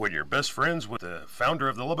When you're best friends with the founder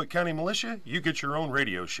of the Lubbock County Militia, you get your own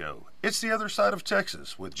radio show. It's The Other Side of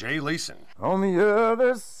Texas with Jay Leeson. On the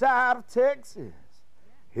other side of Texas,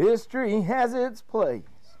 history has its place.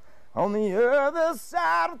 On the other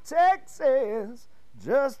side of Texas,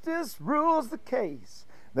 justice rules the case.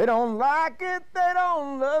 They don't like it, they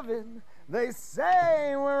don't love it. They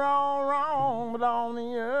say we're all wrong, but on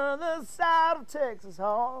the other side of Texas,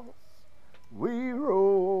 Hoss, we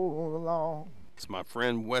roll along. It's my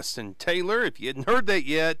friend Weston Taylor. If you hadn't heard that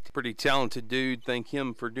yet, pretty talented dude. Thank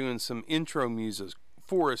him for doing some intro music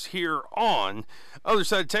for us here on Other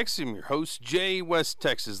Side of Texas. I'm your host, Jay, West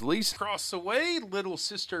Texas. Lisa across the way, little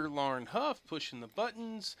sister Lauren Huff, pushing the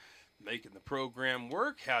buttons, making the program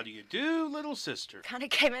work. How do you do, little sister? Kind of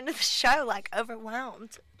came into the show like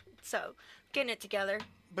overwhelmed. So, getting it together.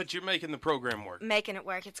 But you're making the program work. Making it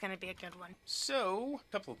work. It's going to be a good one. So,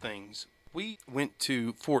 a couple of things. We went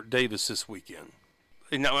to Fort Davis this weekend.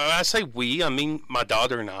 Now, when I say we, I mean my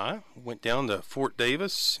daughter and I went down to Fort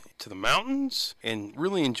Davis to the mountains and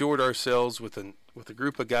really enjoyed ourselves with a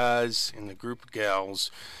group of guys and a group of gals,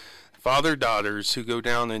 father-daughters who go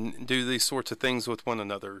down and do these sorts of things with one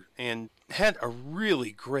another, and had a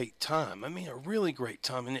really great time. I mean, a really great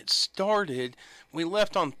time. And it started, we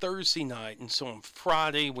left on Thursday night, and so on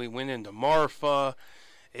Friday we went into Marfa,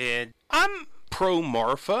 and I'm pro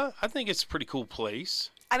Marfa. I think it's a pretty cool place.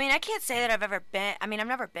 I mean, I can't say that I've ever been. I mean, I've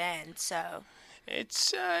never been, so.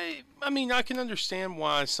 It's, I mean, I can understand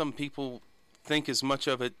why some people think as much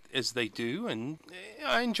of it as they do, and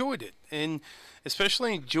I enjoyed it. And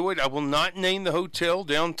especially enjoyed, I will not name the hotel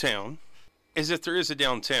downtown, as if there is a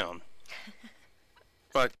downtown.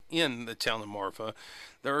 But in the town of Marfa,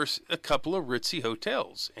 there's a couple of ritzy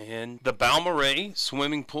hotels. And the Balmorhea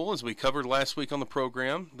swimming pool, as we covered last week on the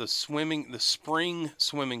program, the spring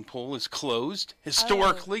swimming pool is closed.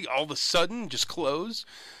 Historically, all of a sudden, just closed.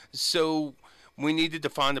 So we needed to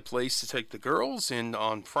find a place to take the girls. And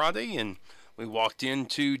on Friday, and we walked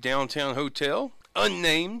into Downtown Hotel,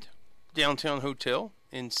 unnamed Downtown Hotel,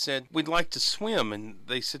 and said, we'd like to swim. And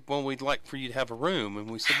they said, well, we'd like for you to have a room. And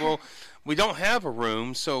we said, well, we don't have a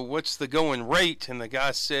room, so what's the going rate? And the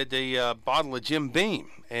guy said a bottle of Jim Beam.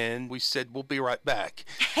 And we said, we'll be right back.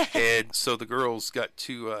 And so the girls got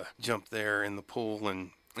to jump there in the pool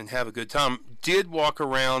and have a good time. Did walk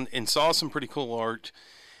around and saw some pretty cool art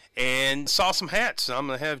and saw some hats. I'm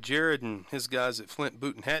going to have Jared and his guys at Flint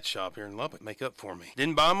Boot and Hat Shop here in Lubbock make up for me.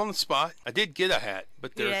 Didn't buy them on the spot. I did get a hat,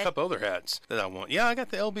 but there are a couple other hats that I want. Yeah, I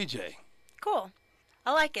got the LBJ. Cool.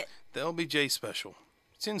 I like it. The LBJ special.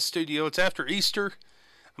 It's in studio. It's after Easter.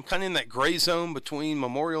 I'm kind of in that gray zone between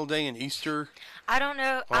Memorial Day and Easter. I don't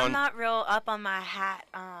know. I'm not real up on my hat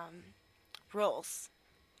rules.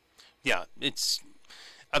 Yeah,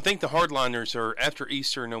 I think the hardliners are after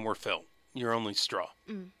Easter, no more felt. Your only straw.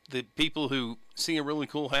 The people who see a really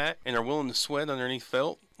cool hat and are willing to sweat underneath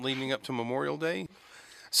felt leading up to Memorial Day.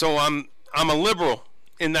 So I'm a liberal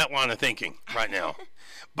in that line of thinking right now.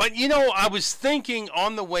 But, you know, I was thinking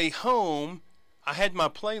on the way home, I had my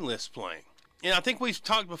playlist playing. And I think we've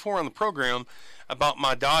talked before on the program about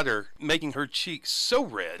my daughter making her cheeks so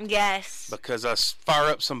red. Yes. Because I fire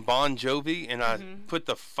up some Bon Jovi and I put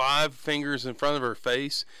the 5 fingers in front of her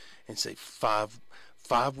face and say, five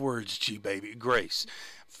words, G-baby, Grace,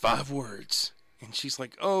 5 words. And she's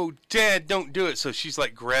like, oh, Dad, don't do it. So she's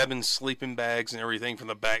like grabbing sleeping bags and everything from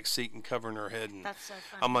the back seat and covering her head. And that's so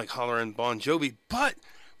funny. I'm like hollering Bon Jovi. But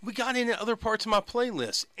we got into other parts of my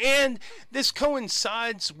playlist. And this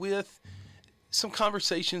coincides with some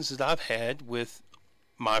conversations that I've had with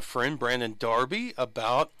my friend Brandon Darby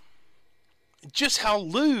about just how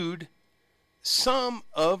lewd some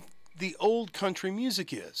of the old country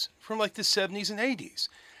music is from like the 70s and 80s.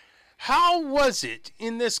 How was it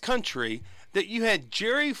in this country that you had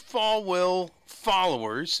Jerry Falwell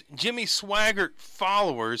followers, Jimmy Swaggart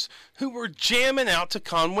followers, who were jamming out to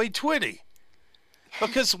Conway Twitty?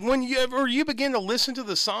 Because whenever you begin to listen to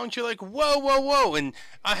the songs, you're like, whoa, whoa, whoa. And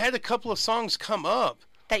I had a couple of songs come up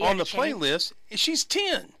on the playlist. She's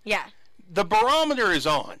 10. Yeah. The barometer is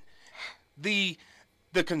on. The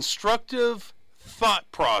constructive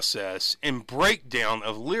thought process and breakdown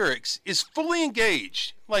of lyrics is fully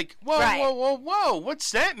engaged. Like, whoa, whoa, whoa, whoa. What's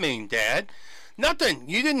that mean, Dad? Nothing.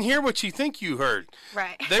 You didn't hear what you think you heard.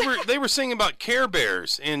 Right. They were singing about Care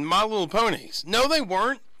Bears and My Little Ponies. No, they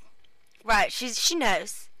weren't. Right. She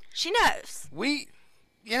knows. She knows.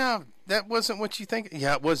 That wasn't what you think.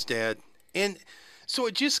 Yeah, it was, Dad. And so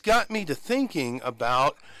it just got me to thinking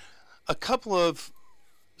about a couple of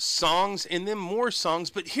songs and then more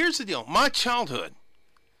songs. But here's the deal. My childhood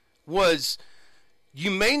was,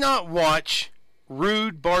 you may not watch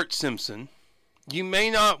Rude Bart Simpson, You may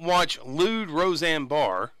not watch Lewd Roseanne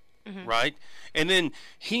Barr, right? And then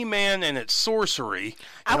He-Man and its sorcery.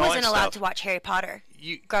 I and all wasn't that allowed stuff. to watch Harry Potter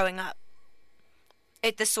growing up.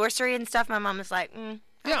 The sorcery and stuff, my mom was like, I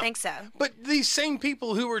don't think so. But these same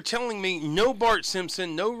people who were telling me no Bart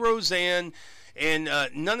Simpson, no Roseanne, and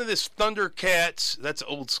none of this Thundercats, that's an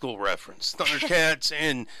old school reference, Thundercats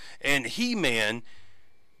and He-Man,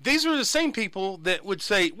 these were the same people that would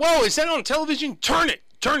say, whoa, is that on television? Turn it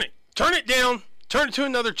down, turn it to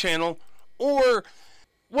another channel. Or,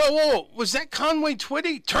 whoa, was that Conway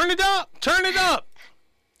Twitty? Turn it up.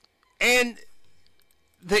 And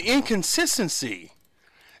the inconsistency.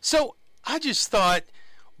 So I just thought,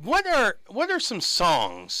 what are some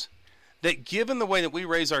songs that, given the way that we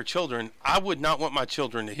raise our children, I would not want my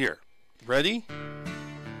children to hear? Ready?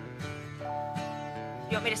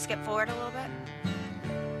 You want me to skip forward a little bit?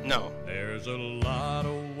 No. There's a lot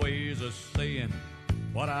of ways of saying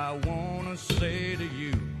what I want to say to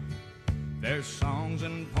you. There's songs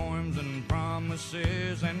and poems and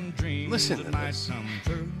promises and dreams Listen to that might this. come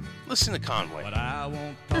true. Listen to Conway. But I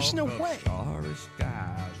won't There's talk no of way. starry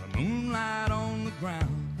skies or moonlight on the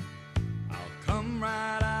ground. I'll come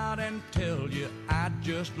right out and tell you I'd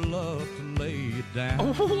just love to lay you down.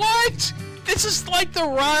 What? This is like the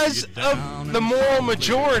rise Lay you down of the and moral tell me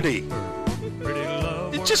majority. pretty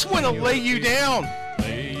love They just works want to in your lay you ear. down.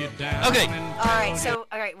 Lay you down Okay. and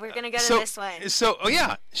All right, we're going to go to this one. So,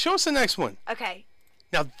 show us the next one. Okay.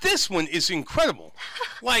 Now, this one is incredible.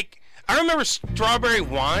 Like, I remember Strawberry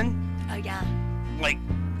Wine, Oh, yeah. like,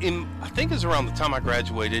 I think it was around the time I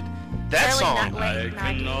graduated. That Early song. late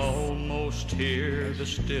I can 90s. almost hear the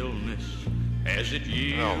stillness as it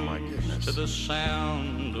Oh, my yields goodness. to the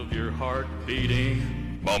sound of your heart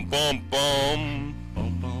beating. Bum, bum, bum.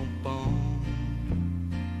 Bum, bum, bum.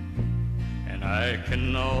 And I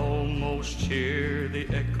can almost hear the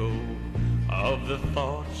echo of the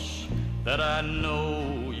thoughts that I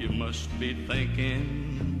know you must be thinking.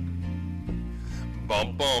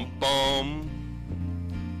 Bum, bum, bum.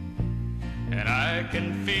 And I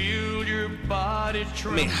can feel your body I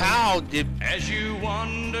trembling mean, how did... as you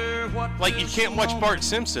wonder what Like, you this can't watch Bart moment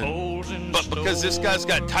Simpson, holds in but because this guy's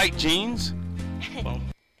got store. tight jeans Bum,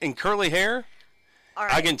 and curly hair, All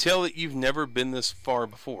right. I can tell that you've never been this far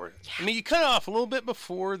before. I mean, you cut off a little bit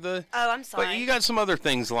before the... Oh, I'm sorry. But you got some other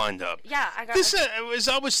things lined up. Yeah, I got This as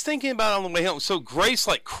I was thinking about it on the way home. So Grace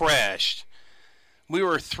crashed. We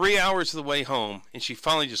were 3 hours of the way home, and she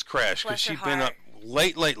finally just crashed because Bless her she'd been up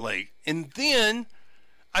heart. late. And then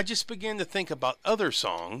I just began to think about other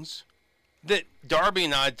songs that Darby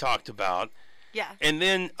and I had talked about, Yeah. and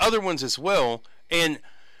then other ones as well. And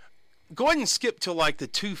go ahead and skip to like the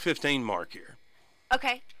 2:15 mark here.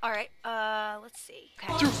 Okay. All right. Let's see.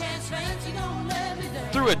 Okay.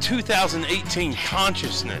 Through a 2018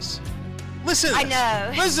 consciousness. Listen to I this.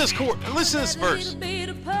 know. Listen to this verse. A bit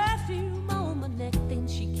of perfume on my neck, then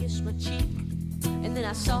she kissed my cheek. And then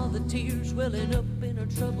I saw the tears welling up in her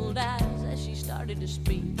troubled eyes as she started to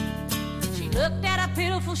speak. She looked at a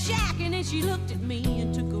pitiful shack and then she looked at me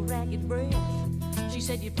and took a ragged breath. She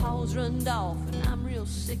said, your paws runned off and I'm real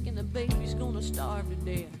sick and the baby's gonna starve to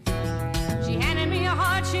death. She handed me a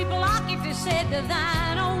heart-shaped locket that said, to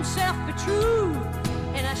thine own self be true.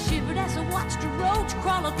 And I shivered as I watched a roach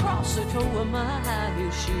crawl across the toe of my high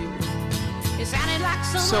heel shoe. It sounded like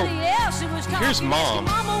somebody else who was talking. here's Mom.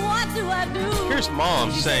 Asking, Mama, what do I do? Here's Mom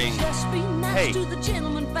And she saying, said, just be nice hey. to the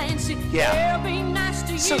gentleman fancy. Yeah. They'll be nice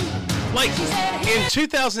to So, you. like, She said, in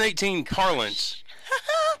 2018 parlance,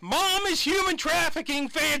 Mom is human trafficking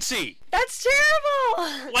fancy. That's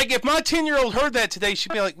terrible. Like, if my 10-year-old heard that today,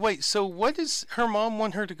 she'd be like, wait, so what does her mom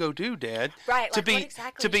want her to go do, Dad? Right, To like, be what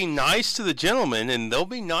exactly to be is she- nice to the gentleman, and they'll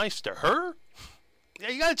be nice to her? Yeah,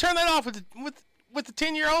 you got to turn that off with the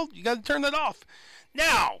 10-year-old. You got to turn that off.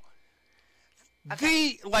 Now,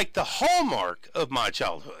 the hallmark of my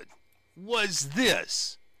childhood was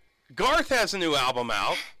this. Garth has a new album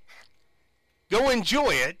out. Go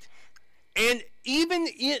enjoy it. And even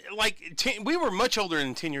we were much older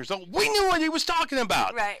than 10 years old. We knew what he was talking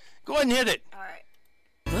about. Right. Go ahead and hit it. All right.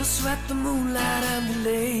 The sweat, the moonlight, and the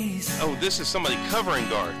lace. Oh, this is somebody covering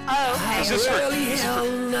Garth. Oh, okay. Is this for- Really this is for- held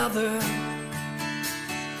another.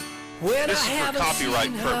 When This I is for haven't copyright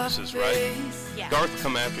seen her purposes, right? face. Yeah. Garth will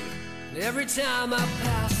come after you. And every time I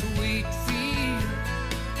pass a wheat field,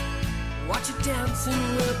 watch it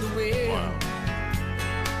dancing with the wind. Wow.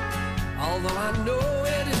 Although I know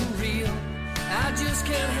it isn't real, I just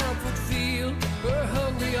can't help but feel her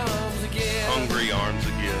hungry arms again. Hungry arms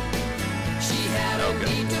again. She had a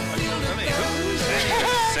Okay. need to feel the Who's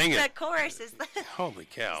thunder. sing The it? chorus is the, Holy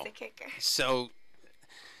cow. the kicker. So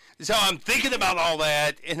So I'm thinking about all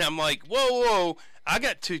that, and I'm like, whoa. I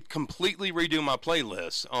got to completely redo my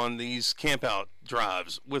playlist on these camp-out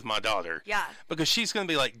drives with my daughter. Yeah. Because she's going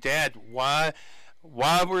to be like, Dad, why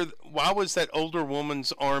was that older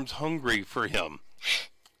woman's arms hungry for him?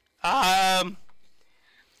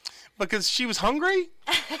 Because she was hungry?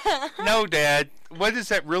 No, Dad. What does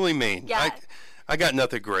that really mean? Yeah. I got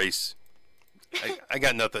nothing, Grace. I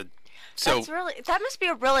got nothing. So that must be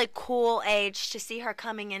a really cool age to see her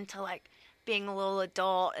coming into like being a little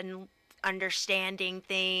adult and understanding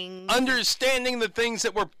things. Understanding the things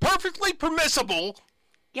that were perfectly permissible.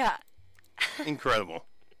 Yeah. Incredible.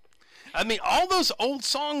 I mean, all those old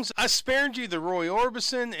songs, I spared you the Roy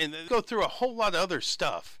Orbison and go through a whole lot of other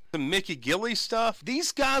stuff. The Mickey Gilley stuff.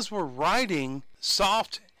 These guys were writing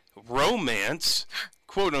soft romance,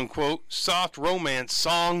 quote unquote, soft romance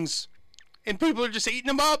songs, and people are just eating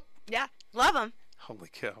them up. Yeah. Love them. Holy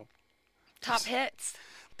cow. Top hits.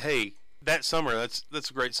 Hey, that summer, that's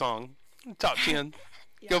a great song. Top 10.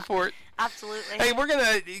 Yeah. Go for it. Absolutely. Hey,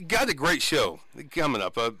 got a great show coming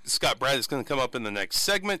up. Scott Braddock's going to come up in the next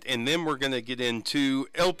segment, and then we're going to get into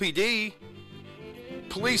LPD.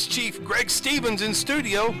 Police Chief Greg Stevens in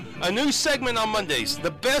studio. A new segment on Mondays.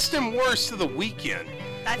 The best and worst of the weekend.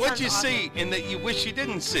 What you awesome. see and that you wish you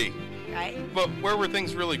didn't see. Right. But where were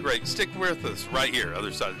things really great? Stick with us right here,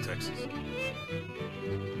 other side of Texas.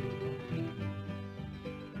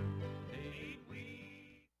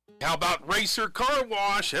 How about Racer Car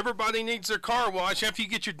Wash? Everybody needs their car wash. After you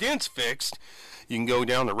get your dents fixed, you can go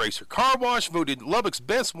down to Racer Car Wash, voted Lubbock's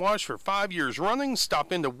best wash for 5 years running.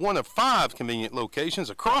 Stop into one of 5 convenient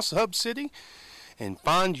locations across the Hub City and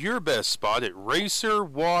find your best spot at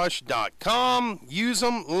racerwash.com. Use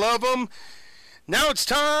them, love them. Now it's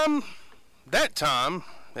time,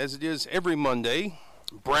 as it is every Monday,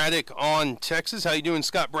 Braddock on Texas. How you doing,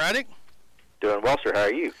 Scott Braddock? Doing well, sir. How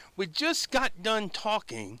are you? We just got done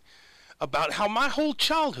talking about how my whole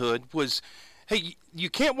childhood was, hey,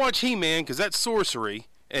 you can't watch He-Man because that's sorcery,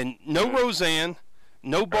 and no Roseanne,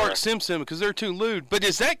 no Bart Simpson because they're too lewd. But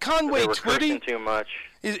is that Conway Twitty? Too much.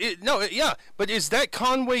 But is that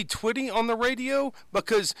Conway Twitty on the radio?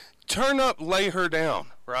 Because turn up, lay her down,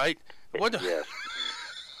 right? What? Yes.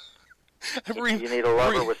 You need a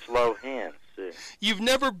lover with slow hands. You've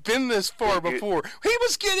never been this far before. He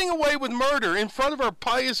was getting away with murder in front of our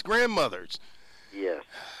pious grandmothers. Yes.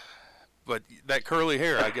 But that curly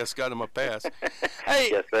hair, I guess, got him a pass.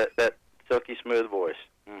 Hey, yes, that silky smooth voice.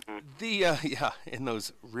 Mm-hmm. In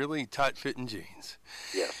those really tight-fitting jeans.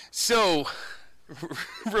 Yes. So,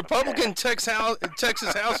 Republican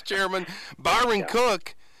Texas House Chairman Byron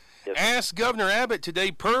Cook asked Governor Abbott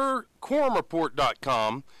today, per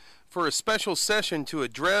quorumreport.com, for a special session to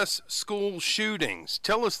address school shootings.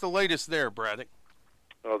 Tell us the latest there, Braddock.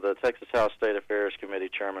 Well, the Texas House State Affairs Committee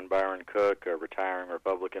Chairman Byron Cook, a retiring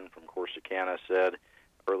Republican from Corsicana, said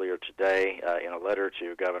earlier today in a letter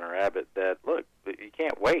to Governor Abbott that, look, you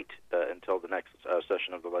can't wait until the next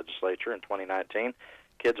session of the legislature in 2019.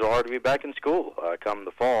 Kids will already be back in school come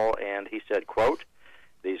the fall, and he said, quote,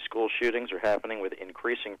 "These school shootings are happening with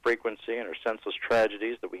increasing frequency and are senseless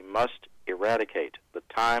tragedies that we must eradicate. The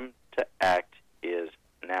time to act is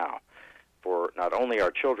now, for not only our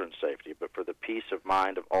children's safety, but for the peace of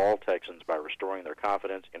mind of all Texans by restoring their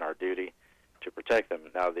confidence in our duty to protect them."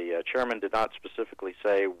 Now, the chairman did not specifically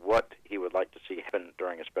say what he would like to see happen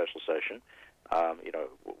during a special session,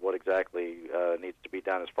 what exactly needs to be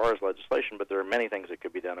done as far as legislation, but there are many things that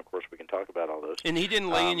could be done. Of course, we can talk about all those. And he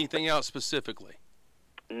didn't lay anything out specifically.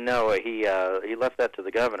 No, he left that to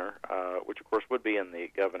the governor, which, of course, would be in the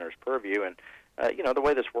governor's purview. And the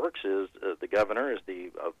way this works is the governor is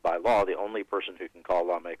by law, the only person who can call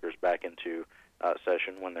lawmakers back into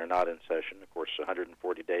session when they're not in session. Of course,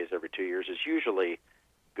 140 days every 2 years is usually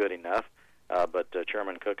good enough, but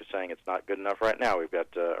Chairman Cook is saying it's not good enough right now. We've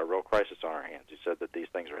got a real crisis on our hands. He said that these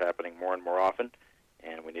things are happening more and more often,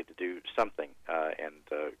 and we need to do something, and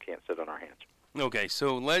can't sit on our hands. Okay,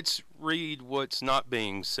 so let's read what's not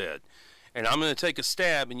being said. And I'm going to take a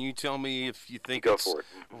stab, and you tell me if you think it's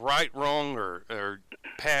right, wrong, or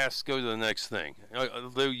pass, go to the next thing.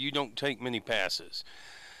 Although you don't take many passes.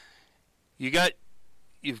 You've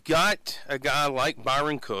got a guy like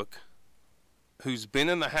Byron Cook who's been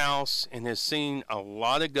in the House and has seen a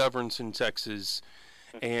lot of governance in Texas,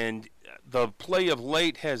 and the play of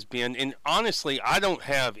late has been, and honestly, I don't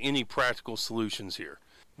have any practical solutions here.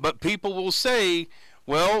 But people will say,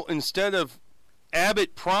 well, instead of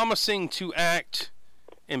Abbott promising to act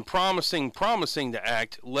and promising to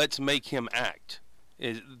act, let's make him act.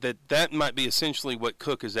 That might be essentially what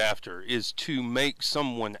Cook is after, is to make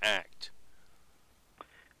someone act.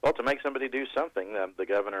 Well, to make somebody do something, the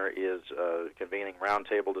governor is convening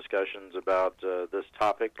roundtable discussions about this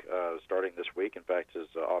topic starting this week. In fact, his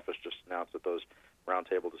office just announced that those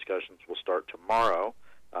roundtable discussions will start tomorrow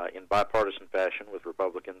in bipartisan fashion with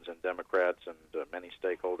Republicans and Democrats and many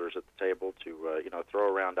stakeholders at the table to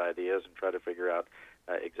throw around ideas and try to figure out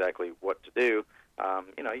exactly what to do.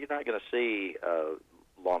 You're not going to see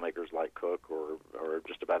lawmakers like Cook or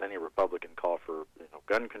just about any Republican call for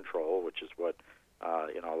gun control, which is what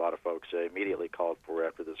a lot of folks immediately called for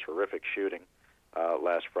after this horrific shooting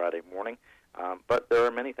last Friday morning. But there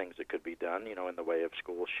are many things that could be done, in the way of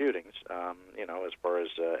school shootings, as far as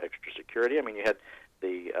extra security. I mean, you had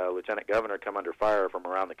the lieutenant governor come under fire from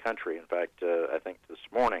around the country. In fact, I think this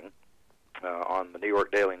morning on the New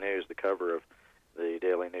York Daily News, the cover of the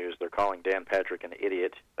Daily News, they're calling Dan Patrick an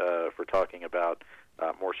idiot for talking about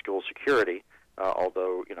more school security.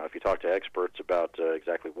 Although, if you talk to experts about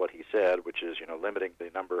exactly what he said, which is, limiting the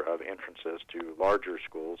number of entrances to larger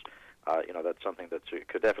schools, that's something that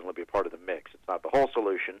could definitely be part of the mix. It's not the whole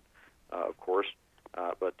solution, of course,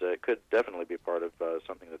 but it could definitely be part of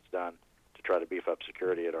something that's done to try to beef up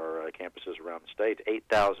security at our campuses around the state.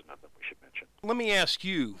 8,000 of them, we should mention. Let me ask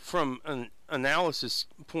you, from an analysis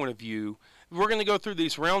point of view, we're going to go through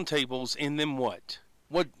these roundtables, and then what?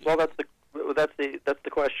 Well, that's the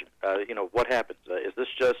question. What happens? Is this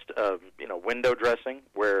just window dressing,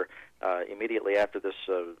 where immediately after this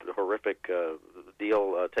horrific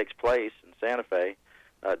deal takes place in Santa Fe,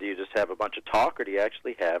 do you just have a bunch of talk, or do you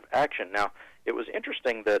actually have action? Now, it was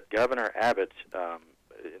interesting that Governor Abbott,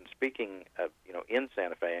 in speaking, in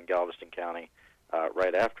Santa Fe and Galveston County,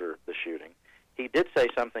 right after the shooting, he did say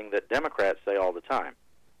something that Democrats say all the time,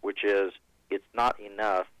 which is it's not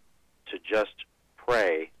enough to just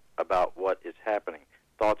pray about what is happening.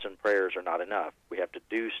 Thoughts and prayers are not enough. We have to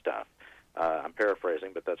do stuff. I'm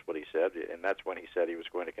paraphrasing, but that's what he said, and that's when he said he was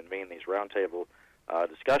going to convene these roundtable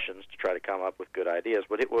discussions to try to come up with good ideas.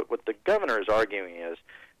 What the governor is arguing is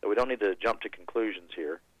that we don't need to jump to conclusions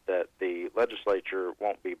here, that the legislature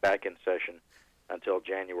won't be back in session until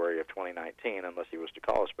January of 2019 unless he was to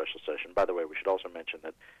call a special session. By the way, we should also mention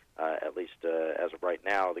that at least as of right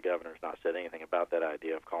now, the governor has not said anything about that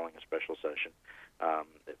idea of calling a special session.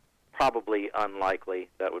 Probably unlikely,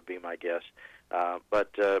 that would be my guess.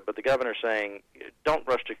 But the governor's saying, don't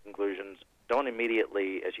rush to conclusions. Don't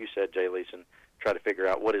immediately, as you said, Jay Leeson, try to figure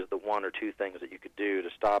out what is the one or two things that you could do to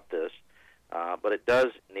stop this. But it does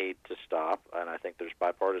need to stop, and I think there's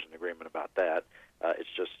bipartisan agreement about that. It's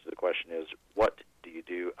just the question is, what do you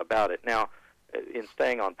do about it? Now, in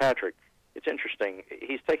staying on Patrick, it's interesting.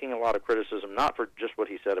 He's taking a lot of criticism, not for just what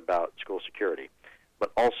he said about school security,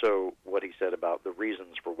 but also what he said about the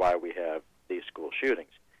reasons for why we have these school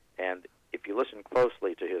shootings. And if you listen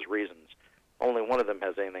closely to his reasons, only one of them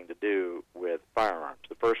has anything to do with firearms.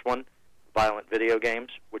 The first one, violent video games,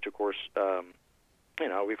 which, of course,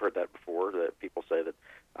 we've heard that before, that people say that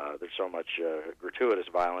there's so much gratuitous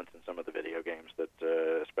violence in some of the video games that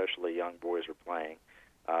especially young boys are playing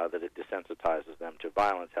that it desensitizes them to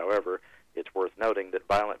violence. However, it's worth noting that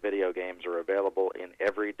violent video games are available in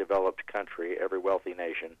every developed country. Every wealthy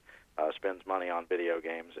nation spends money on video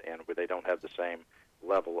games, and they don't have the same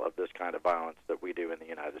level of this kind of violence that we do in the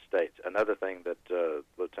United States. Another thing that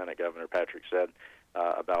Lieutenant Governor Patrick said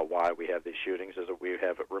about why we have these shootings is that we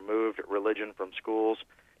have removed religion from schools.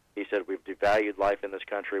 He said we've devalued life in this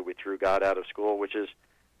country. We threw God out of school, which is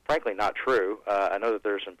frankly not true. I know that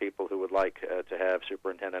there are some people who would like to have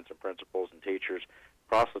superintendents and principals and teachers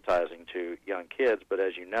proselytizing to young kids, but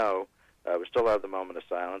as you know, we still have the moment of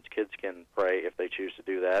silence. Kids can pray if they choose to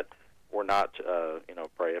do that, or not,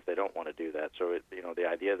 pray if they don't want to do that. So, the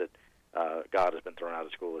idea that God has been thrown out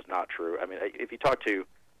of school is not true. I mean, if you talk to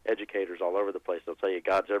educators all over the place, they'll tell you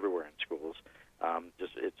God's everywhere in schools.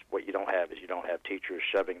 It's what you don't have is you don't have teachers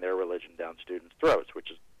shoving their religion down students' throats,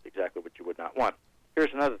 which is exactly what you would not want.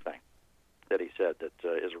 Here's another thing that he said that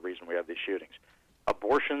is a reason we have these shootings: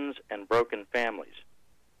 abortions and broken families.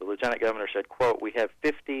 The lieutenant governor said, quote, we have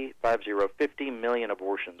 50 million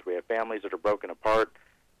abortions. We have families that are broken apart,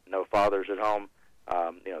 no fathers at home.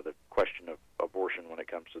 The question of abortion when it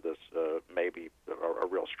comes to this may be a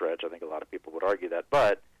real stretch. I think a lot of people would argue that,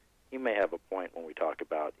 but he may have a point when we talk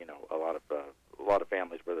about, a lot of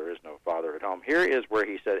families where there is no father at home. Here is where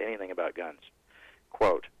he said anything about guns.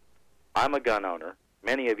 Quote, I'm a gun owner.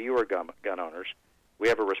 Many of you are gun owners. We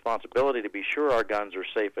have a responsibility to be sure our guns are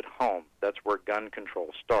safe at home. That's where gun control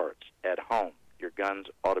starts, at home. Your guns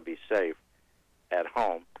ought to be safe at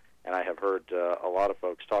home. And I have heard a lot of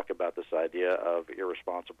folks talk about this idea of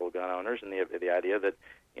irresponsible gun owners and the idea that,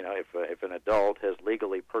 if an adult has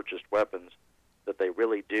legally purchased weapons that they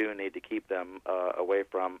really do need to keep them away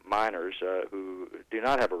from minors who do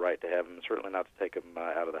not have a right to have them, and certainly not to take them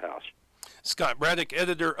out of the house. Scott Braddock,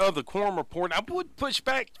 editor of the Quorum Report. I would push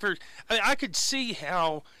back I could see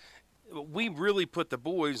how we really put the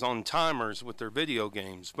boys on timers with their video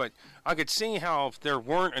games, but I could see how if there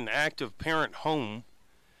weren't an active parent home,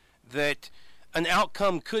 that an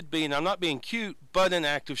outcome could be, and I'm not being cute, but an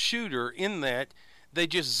active shooter, in that they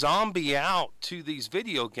just zombie out to these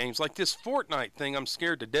video games. Like this Fortnite thing I'm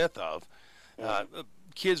scared to death of.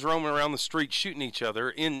 Kids roaming around the street shooting each other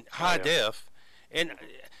in high def. And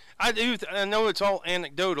I know it's all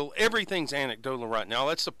anecdotal. Everything's anecdotal right now.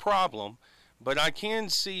 That's the problem. But I can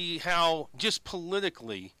see how, just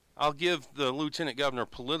politically, I'll give the lieutenant governor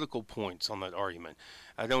political points on that argument.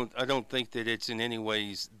 I don't think that it's in any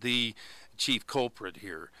ways the chief culprit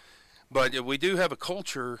here. But we do have a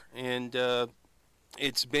culture, and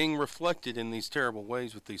it's being reflected in these terrible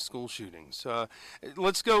ways with these school shootings.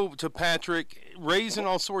 Let's go to Patrick, raising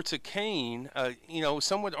all sorts of cane.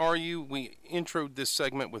 Some would argue, we introed this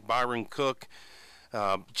segment with Byron Cook,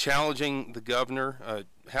 challenging the governor,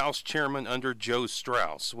 House Chairman under Joe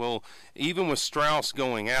Straus. Well, even with Straus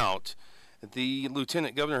going out, the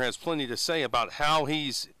lieutenant governor has plenty to say about how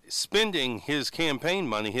he's spending his campaign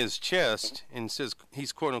money, his chest, and says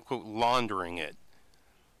he's quote-unquote laundering it.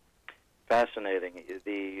 Fascinating.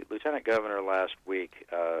 The lieutenant governor last week,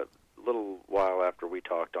 a little while after we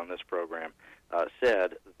talked on this program,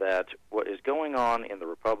 said that what is going on in the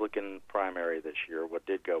Republican primary this year, what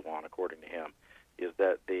did go on according to him, is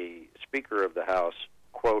that the Speaker of the House,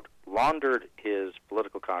 quote, laundered his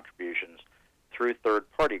political contributions through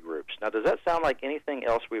third-party groups. Now, does that sound like anything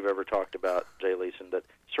else we've ever talked about, Jay Leeson, that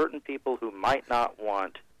certain people who might not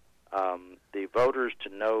want the voters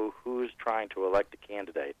to know who's trying to elect a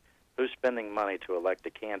candidate, who's spending money to elect a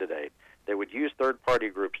candidate, they would use third-party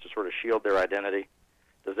groups to sort of shield their identity?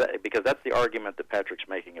 Because that's the argument that Patrick's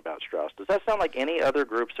making about Straus. Does that sound like any other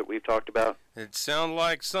groups that we've talked about? It sounds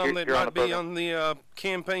like some that might be on the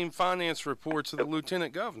campaign finance reports of the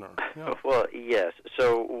lieutenant governor. Yeah. Well, yes.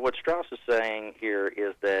 So what Straus is saying here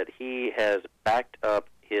is that he has backed up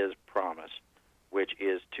his promise, which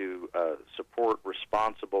is to support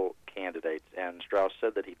responsible candidates. And Straus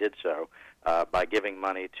said that he did so by giving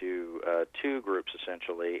money to two groups,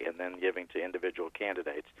 essentially, and then giving to individual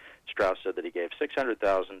candidates. Straus said that he gave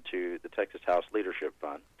 $600,000 to the Texas House Leadership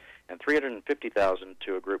Fund and $350,000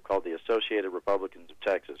 to a group called the Associated Republicans of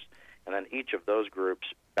Texas. And then each of those groups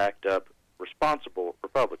backed up responsible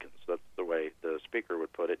Republicans. That's the way the speaker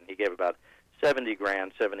would put it. And he gave about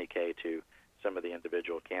 $70,000 to some of the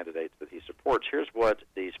individual candidates that he supports. Here's what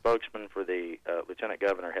the spokesman for the lieutenant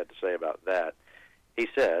governor had to say about that. He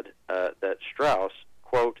said that Straus,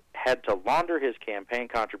 quote, had to launder his campaign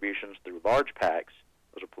contributions through large PACs,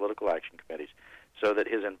 those are political action committees, so that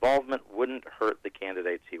his involvement wouldn't hurt the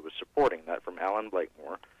candidates he was supporting. That from Alan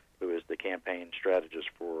Blakemore, who is the campaign strategist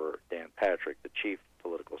for Dan Patrick, the chief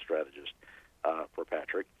political strategist for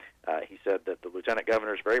Patrick. He said that the lieutenant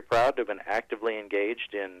governor is very proud to have been actively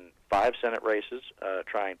engaged in 5 Senate races,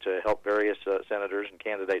 trying to help various senators and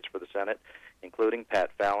candidates for the Senate, including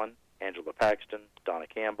Pat Fallon, Angela Paxton, Donna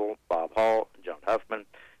Campbell, Bob Hall, and Joan Huffman.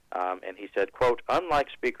 And he said, quote, unlike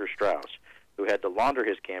Speaker Straus, who had to launder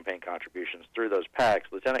his campaign contributions through those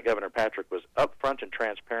PACs, Lieutenant Governor Patrick was upfront and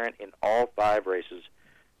transparent in all 5 races,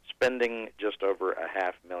 spending just over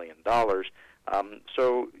 $500,000.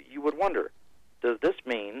 So you would wonder, does this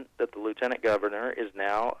mean that the lieutenant governor is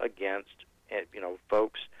now against,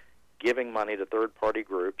 folks giving money to third-party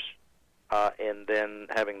groups and then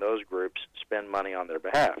having those groups spend money on their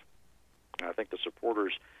behalf? And I think the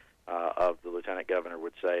supporters of the lieutenant governor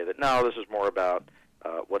would say that, no, this is more about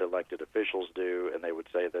what elected officials do, and they would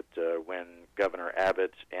say that when Governor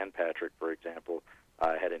Abbott and Patrick, for example,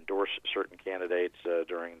 had endorsed certain candidates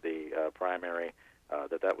during the primary,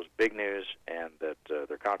 that was big news, and that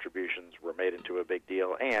their contributions were made into a big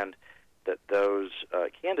deal, and that those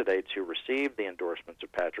candidates who received the endorsements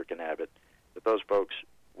of Patrick and Abbott, that those folks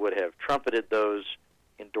would have trumpeted those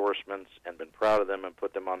endorsements and been proud of them and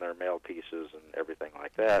put them on their mail pieces and everything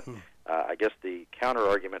like that. I guess the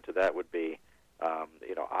counter-argument to that would be,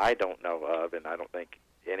 I don't know of, and I don't think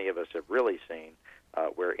any of us have really seen,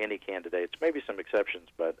 where any candidates, maybe some exceptions,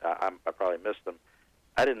 but I probably missed them,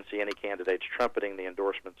 I didn't see any candidates trumpeting the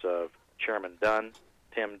endorsements of Chairman Dunn,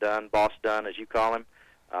 Tim Dunn, Boss Dunn, as you call him,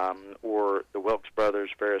 or the Wilkes brothers,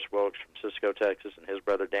 Ferris Wilkes from Cisco, Texas, and his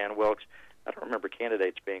brother Dan Wilkes. I don't remember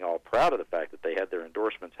candidates being all proud of the fact that they had their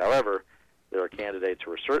endorsements. However, there are candidates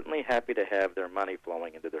who are certainly happy to have their money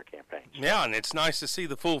flowing into their campaigns. Yeah, and it's nice to see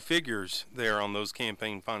the full figures there on those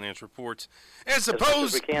campaign finance reports, as much as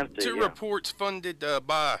opposed we can see, to yeah. reports funded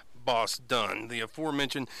by Boss Dunn, the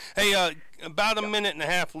aforementioned. Hey, about a minute and a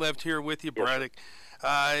half left here with you, Braddock.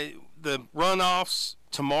 The runoffs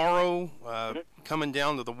tomorrow, coming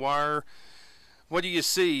down to the wire. What do you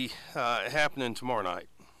see happening tomorrow night?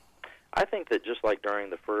 I think that just like during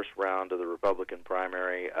the first round of the Republican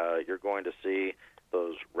primary, you're going to see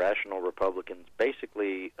those rational Republicans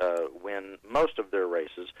basically win most of their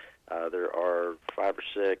races. There are 5 or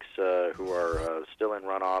 6 who are still in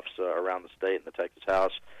runoffs around the state in the Texas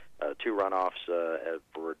House, 2 runoffs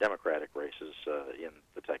for Democratic races in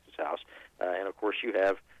the Texas House. And, of course, you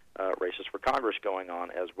have races for Congress going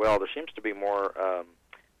on as well. There seems to be more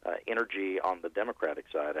energy on the Democratic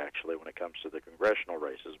side, actually, when it comes to the congressional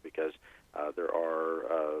races, because there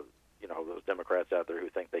are, those Democrats out there who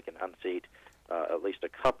think they can unseat at least a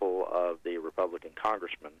couple of the Republican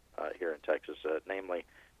congressmen here in Texas, namely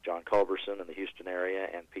John Culberson in the Houston area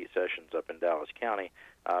and Pete Sessions up in Dallas County.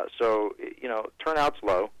 So, turnout's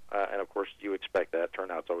low, and of course you expect that.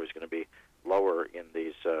 Turnout's always going to be lower in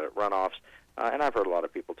these runoffs. And I've heard a lot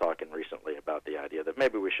of people talking recently about the idea that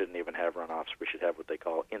maybe we shouldn't even have runoffs. We should have what they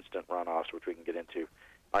call instant runoffs, which we can get into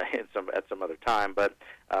at some other time. But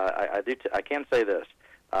I can say this.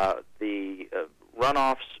 The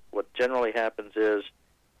runoffs, what generally happens is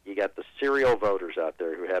you got the serial voters out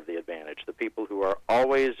there who have the advantage, the people who are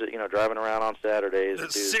always, driving around on Saturdays.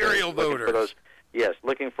 The serial voters. Yes,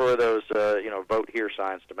 looking for those, vote here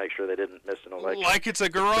signs to make sure they didn't miss an election. Like it's a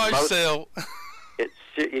garage sale. It's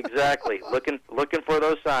exactly looking for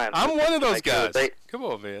those signs. I'm one of those guys. Come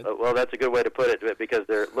on, man. Well, that's a good way to put it, because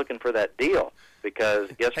they're looking for that deal. Because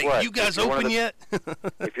guess what? You guys open yet?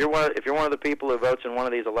 if you're one of the people who votes in one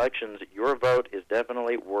of these elections, your vote is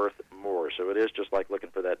definitely worth more. So it is just like looking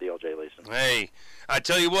for that deal, Jay Leeson. Hey, I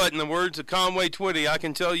tell you what, in the words of Conway Twitty, I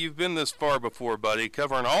can tell you've been this far before, buddy,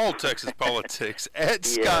 covering all Texas politics. At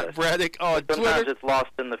Scott Braddock on Twitter. Sometimes it's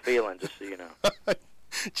lost in the feeling, just so you know.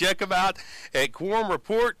 Check them out at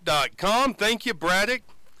quorumreport.com. Thank you, Braddock.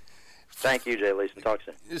 Thank you, Jay Leeson. Talk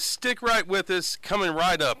soon. Stick right with us. Coming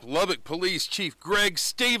right up, Lubbock Police Chief Greg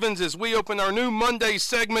Stevens as we open our new Monday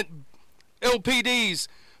segment, LPD's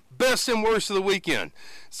Best and Worst of the Weekend.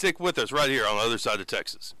 Stick with us right here on the other side of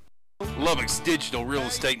Texas. Lubbock's digital real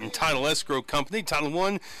estate and title escrow company, Title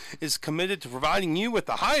One, is committed to providing you with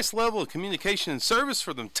the highest level of communication and service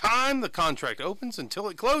from the time the contract opens until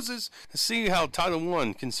it closes. See how Title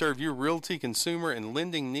One can serve your realty, consumer, and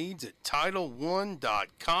lending needs at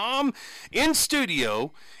TitleOne.com. In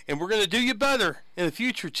studio, and we're going to do you better in the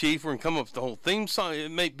future, Chief. We're going to come up with the whole theme song. It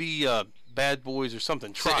may be Bad Boys or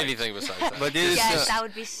something. Try anything besides that. But yes, that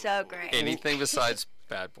would be so great. Anything besides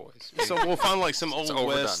Bad Boys. So we'll find like some Old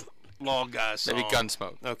West Law guys song. Maybe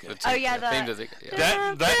Gunsmoke. Okay. That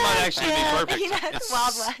might actually be perfect. It's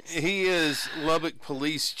Wild West. He is Lubbock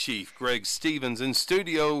Police Chief Greg Stevens in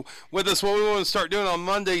studio with us. What we want to start doing on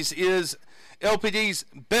Mondays is LPD's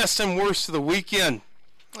Best and Worst of the Weekend.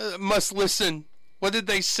 Must listen. What did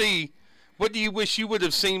they see? What do you wish you would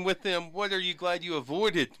have seen with them? What are you glad you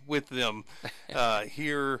avoided with them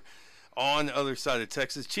here on the other side of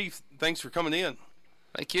Texas? Chief, thanks for coming in.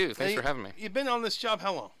 Thank you. Thanks for having me. You've been on this job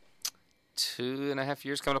how long? 2.5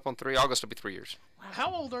 years, coming up on 3. August will be 3 years. Wow.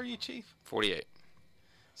 How old are you, Chief? 48.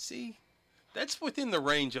 See, that's within the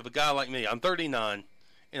range of a guy like me. I'm 39,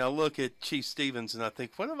 and I look at Chief Stevens, and I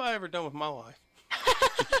think, what have I ever done with my life?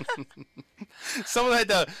 Someone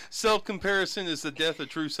had self-comparison is the death of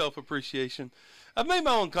true self-appreciation. I've made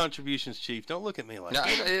my own contributions, Chief. Don't look at me like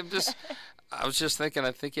that. I was just thinking,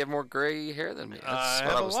 I think you have more gray hair than me. That's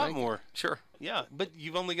what I was thinking. More. Sure. Yeah, but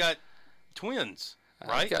you've only got twins.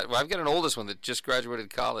 Right? I've got an oldest one that just graduated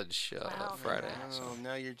college Friday. Oh,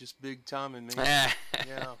 now you're just big timing me. Yeah,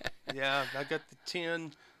 I got the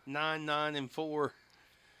 10, 9, 9, and 4.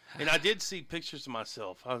 And I did see pictures of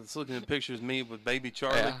myself. I was looking at pictures of me with baby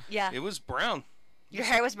Charlie. Yeah. It was brown. Your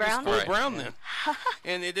hair was brown? It was full brown then.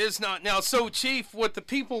 And it is not now. So, Chief, what the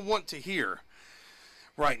people want to hear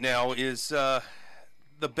right now is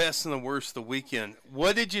the best and the worst of the weekend.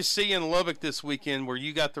 What did you see in Lubbock this weekend where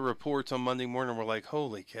you got the reports on Monday morning and we're like,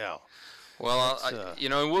 holy cow? Well,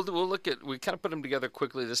 we'll look at, we kind of put them together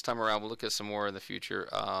quickly this time around. We'll look at some more in the future.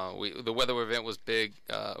 The weather event was big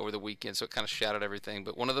over the weekend, so it kind of shadowed everything.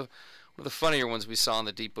 But one of the funnier ones we saw in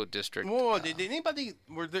the Depot District. Whoa,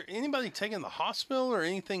 were there anybody taken to the hospital or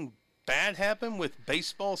anything bad happen with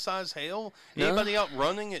baseball-sized hail? No. Anybody out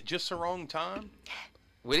running at just the wrong time?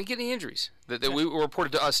 We didn't get any injuries that we were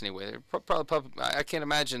reported to us anyway. Probably, I can't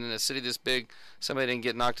imagine in a city this big somebody didn't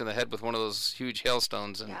get knocked in the head with one of those huge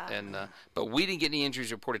hailstones, but we didn't get any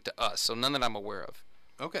injuries reported to us, so none that I'm aware of.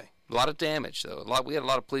 Okay. A lot of damage though. We had a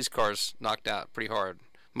lot of police cars knocked out pretty hard.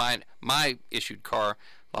 My issued car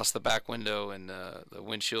lost the back window and the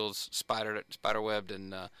windshield's spider-webbed,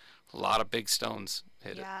 and a lot of big stones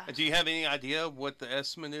hit it. Do you have any idea what the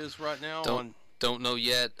estimate is right now? Don't know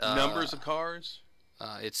yet. Numbers of cars.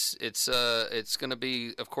 It's going to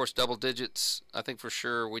be, of course, double digits. I think for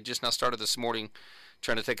sure. We just now started this morning,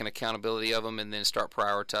 trying to take an accountability of them and then start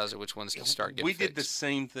prioritizing which ones to start getting. We did the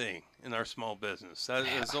same thing in our small business. That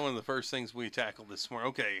is one of the first things we tackled this morning.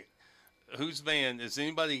 Okay, whose van is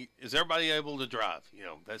everybody able to drive?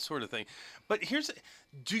 That sort of thing. But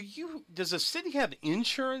does a city have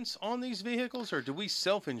insurance on these vehicles, or do we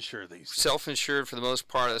self-insure these? Self-insured for the most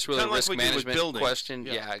part. That's really a risk management question.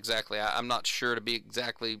 Yeah, exactly. I'm not sure to be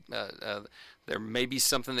exactly. There may be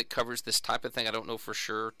something that covers this type of thing. I don't know for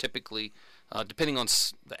sure. Typically, depending on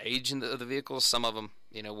the age of the vehicles, some of them,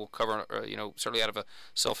 will cover, certainly out of a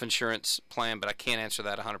self-insurance plan, but I can't answer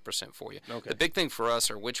that 100% for you. Okay. The big thing for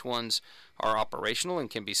us are which ones are operational and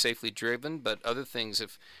can be safely driven, but other things,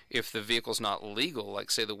 if the vehicle's not legal,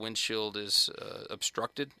 like say the windshield is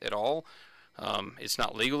obstructed at all, it's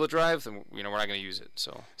not legal to drive, then we're not going to use it.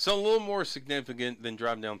 So a little more significant than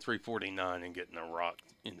driving down 349 and getting a rock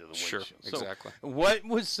into the windshield. Sure, exactly.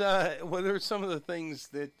 So what are some of the things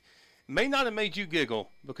that may not have made you giggle,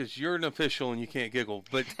 because you're an official and you can't giggle,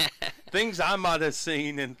 but things I might have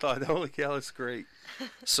seen and thought, holy cow, that's great?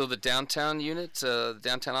 So the downtown unit,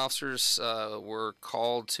 downtown officers were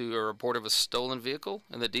called to a report of a stolen vehicle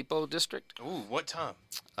in the Depot District. Ooh, what time?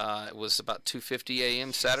 It was about 2:50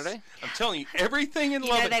 a.m. Saturday. I'm telling you, everything in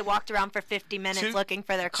Lubbock. They walked around for 50 minutes looking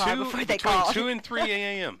for their car before they called. 2 and 3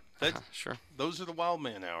 a.m. Sure. Those are the wild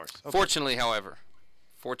man hours. Okay. Fortunately, however,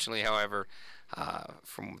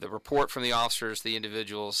 from the report from the officers, the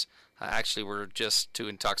individuals actually were just too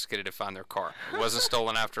intoxicated to find their car. It wasn't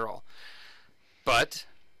stolen after all. But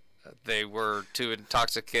they were too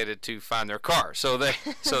intoxicated to find their car. So they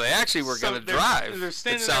actually were going to drive. They're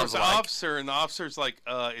standing there with the officer, and the officer's like,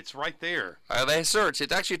 it's right there. They searched.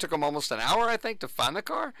 It actually took them almost an hour, I think, to find the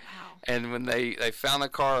car. Wow. And when they found the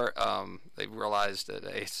car, they realized that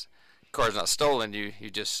the car's not stolen. You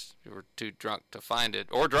were too drunk to find it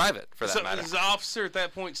or drive it, for that matter. Does the officer at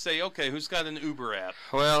that point say, okay, who's got an Uber app?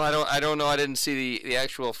 Well, I don't know. I didn't see the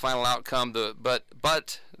actual final outcome.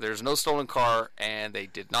 But there's no stolen car, and they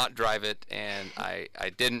did not drive it, and I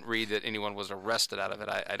didn't read that anyone was arrested out of it.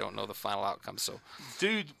 I don't know the final outcome. So,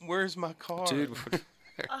 dude, where's my car? Dude,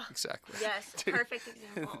 exactly. Yes, perfect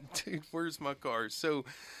example. Dude, where's my car? So,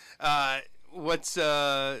 what's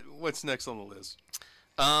next on the list?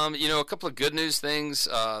 A couple of good news things.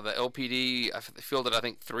 The LPD fielded, I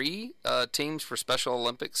think, 3 teams for Special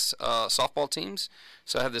Olympics softball teams.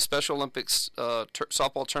 So I have the Special Olympics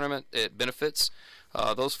softball tournament. It benefits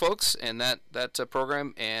those folks and that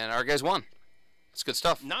program, and our guys won. It's good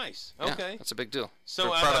stuff. Nice. Yeah, okay. that's a big deal. So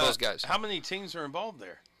we're proud of those guys. How many teams are involved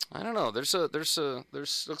there? I don't know. There's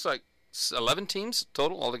looks like 11 teams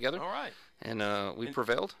total altogether. All right. And we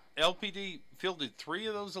prevailed. LPD fielded 3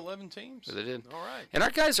 of those 11 teams? They did. All right. And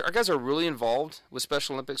our guys are really involved with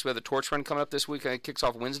Special Olympics. We have the torch run coming up this week. It kicks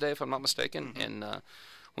off Wednesday, if I'm not mistaken. Mm-hmm. And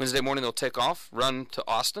Wednesday morning they'll take off, run to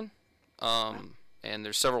Austin. And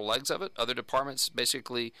there's several legs of it. Other departments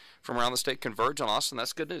basically from around the state converge on Austin.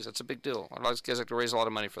 That's good news. That's a big deal. Our guys have to raise a lot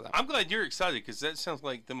of money for that. I'm glad you're excited, because that sounds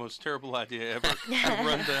like the most terrible idea ever. To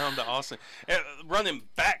run down to Austin. Running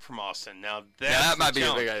back from Austin. Now, that might be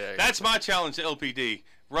a big idea. That's my challenge to LPD.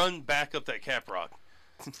 Run back up that Cap Rock.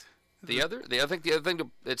 The other thing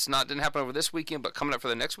didn't happen over this weekend, but coming up for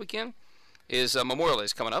the next weekend is Memorial Day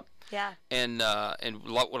is coming up. Yeah. And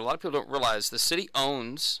what a lot of people don't realize, the city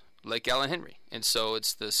owns Lake Allen Henry, and so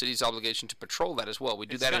it's the city's obligation to patrol that as well. We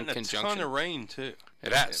do that in conjunction. It's gotten a ton of rain too.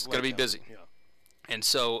 It has. It's going to be busy. Yeah. And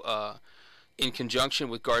so, in conjunction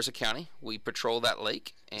with Garza County, we patrol that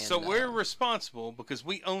lake. And, so we're responsible because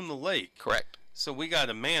we own the lake. Correct. So we got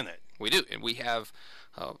to man it. We do, and we have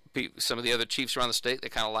some of the other chiefs around the state. They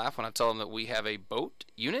kind of laugh when I tell them that we have a boat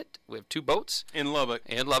unit. We have 2 boats in Lubbock.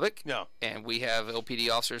 Yeah. And we have LPD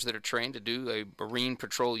officers that are trained to do a marine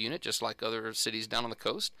patrol unit, just like other cities down on the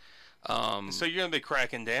coast. So you're going to be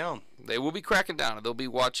cracking down. They will be cracking down. They'll be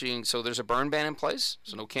watching. So there's a burn ban in place.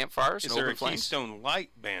 So no campfires. Is no there open flames. Keystone Light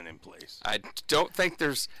ban in place? I don't think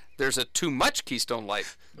there's a too much Keystone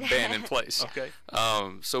Light ban in place. Okay.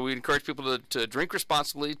 So we encourage people to drink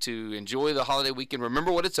responsibly, to enjoy the holiday weekend.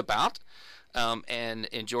 Remember what it's about. and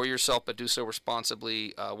enjoy yourself, but do so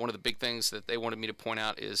responsibly. One of the big things that they wanted me to point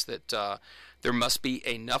out is that there must be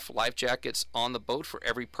enough life jackets on the boat for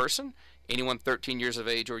every person. Anyone 13 years of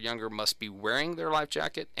age or younger must be wearing their life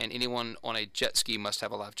jacket, and anyone on a jet ski must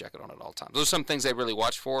have a life jacket on at all times. Those are some things they really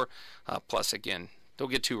watch for. Plus, again,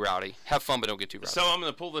 don't get too rowdy. Have fun, but don't get too rowdy. So I'm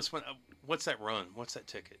going to pull this one. What's that run? What's that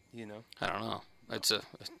ticket? You know? I don't know. It's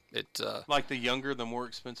like the younger, the more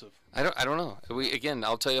expensive. I don't know.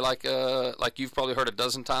 I'll tell you like you've probably heard a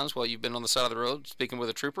dozen times while you've been on the side of the road speaking with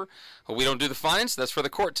a trooper. We don't do the fines. That's for the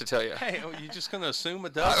court to tell you. Hey, you just going to assume a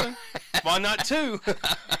dozen? Why not two?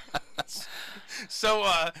 So,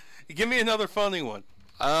 give me another funny one.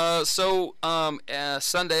 Sunday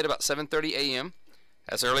at about 7:30 a.m.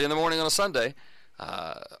 That's early in the morning on a Sunday.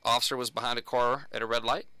 Officer was behind a car at a red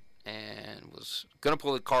light and was going to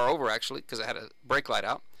pull the car over, actually, because it had a brake light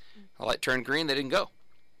out. The light turned green. They didn't go.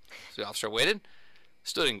 So the officer waited.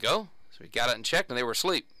 Still didn't go. So he got out and checked, and they were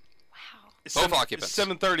asleep. Wow. Both occupants.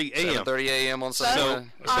 7:30 a.m. 7:30 a.m. on Sunday.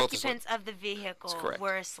 Both occupants of the vehicle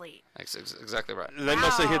were asleep. That's exactly right. They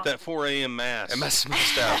must have hit that 4 a.m. mass. It must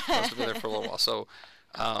have been there for a little while. So,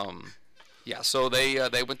 so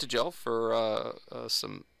they went to jail for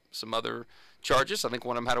some other charges. I think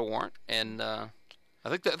one of them had a warrant, and I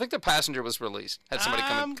think the passenger was released. Had somebody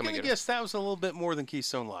come and get I'm her. gonna guess that was a little bit more than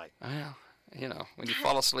Keystone Light. Yeah, when you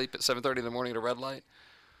fall asleep at 7:30 in the morning at a red light.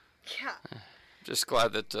 Yeah. Just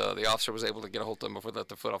glad that the officer was able to get a hold of them before they let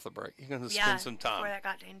the foot off the brake. You're going to spend some time. Before that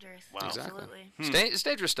got dangerous. Wow. Exactly. Absolutely. It's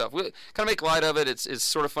dangerous stuff. We kind of make light of it. It's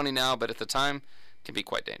sort of funny now, but at the time, it can be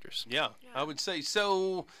quite dangerous. Yeah, I would say.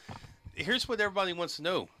 So here's what everybody wants to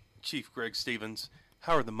know, Chief Greg Stevens.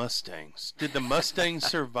 How are the Mustangs? Did the Mustangs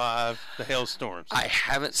survive the hailstorms? I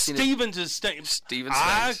haven't seen Stevens Stangs.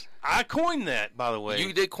 I coined that, by the way.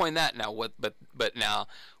 You did coin that. Now what? But now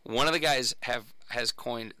one of the guys has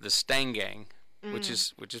coined the Stang Gang, which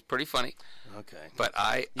is pretty funny. Okay. But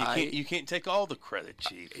you can't take all the credit,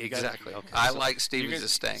 Chief. Exactly. I like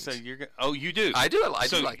Stevens' Stangs. So you do. I do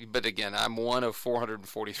like. But again, I'm one of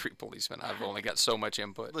 443 policemen. I've only got so much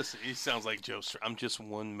input. Listen, it sounds like Joe. I'm just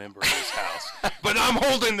one member of this house, but I'm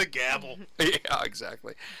holding the gavel. Yeah,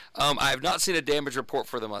 exactly. I have not seen a damage report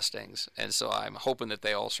for the Mustangs, and so I'm hoping that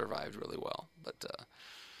they all survived really well. But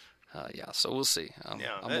so we'll see.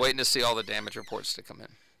 I'm waiting to see all the damage reports to come in.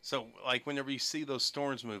 So, like, whenever you see those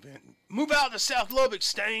storms move in, move out to South Lubbock,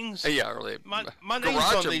 Stangs. Yeah, really. My name's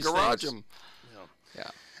on these garage things. them. Yeah.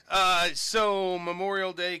 So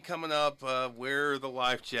Memorial Day coming up. Wear the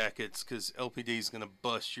life jackets because LPD is going to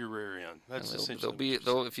bust your rear end. That's essentially.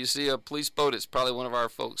 If you see a police boat, it's probably one of our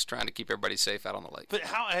folks trying to keep everybody safe out on the lake. But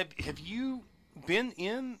how have you been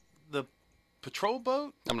in the patrol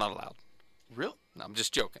boat? I'm not allowed. Really? No, I'm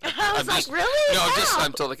just joking. I was like, really? No,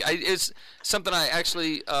 I'm totally. It's something I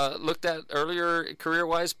actually looked at earlier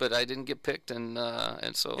career-wise, but I didn't get picked, and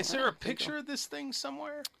so. Is there a picture of this thing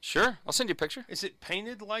somewhere? Sure, I'll send you a picture. Is it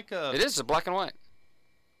painted like a? It is. It's black and white.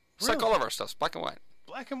 It's like all of our stuff. It's black and white.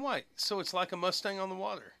 Black and white. So it's like a Mustang on the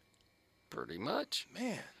water. Pretty much.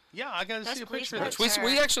 Man. Yeah, I got to see a picture of that.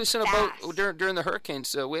 We actually sent a boat during the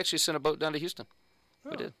hurricanes. We actually sent a boat down to Houston.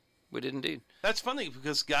 Oh. We did indeed. That's funny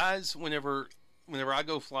because guys, whenever I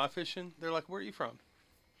go fly fishing, they're like, "Where are you from?"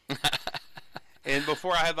 And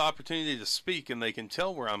before I have the opportunity to speak, and they can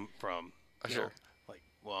tell where I'm from, sure.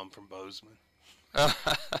 I'm from Bozeman.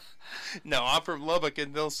 No, I'm from Lubbock,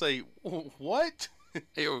 and they'll say, "What?"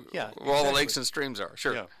 Yeah, where all the lakes and streams are.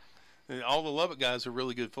 Sure. Yeah. And all the Lubbock guys are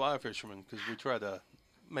really good fly fishermen because we try to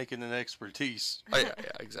make it an expertise. Oh, yeah,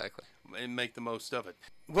 exactly. And make the most of it.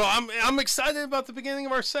 Well, I'm excited about the beginning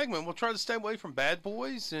of our segment. We'll try to stay away from bad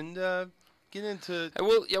boys and get into.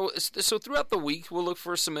 So throughout the week, we'll look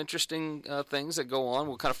for some interesting things that go on.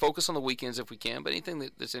 We'll kind of focus on the weekends if we can, but anything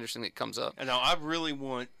that's interesting that comes up. And now I really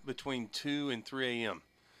want between 2 and 3 a.m.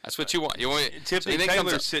 That's what you want. Tiffany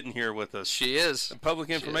Taylor's sitting here with us. She is. The public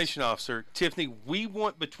information officer. Tiffany, we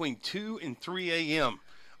want between 2 and 3 a.m.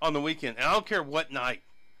 on the weekend. And I don't care what night.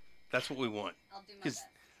 That's what we want. I'll do my best.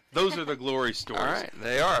 Those are the glory stories. All right,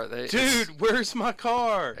 they are. Dude, where's my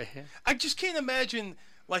car? I just can't imagine,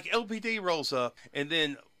 like, LPD rolls up, and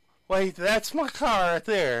then, wait, that's my car right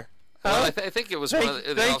there. Well, I think it was one of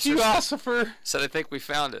the Thank you, officer. Said, I think we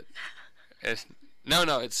found it.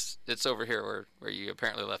 No, it's over here where you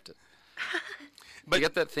apparently left it. But you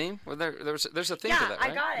got that theme? Well, there's a theme to that,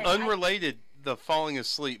 right? I got it. Unrelated, the falling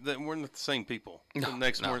asleep. We're not the same people. The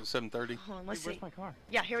next morning at 7:30. Hold on, let's see. Where's my car?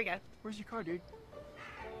 Yeah, here we go. Where's your car, dude?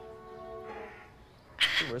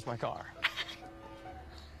 Dude, where's my car?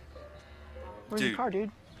 Where's your car, dude?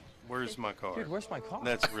 Where's my car? Dude, where's my car?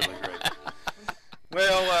 That's really great.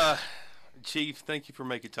 Well, Chief, thank you for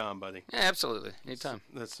making time, buddy. Yeah, absolutely. Anytime.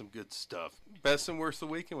 That's some good stuff. Best and worst of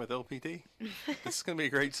the weekend with LPD. This is going to be a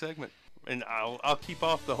great segment. And I'll keep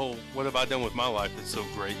off the whole what have I done with my life that's so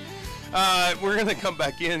great. We're going to come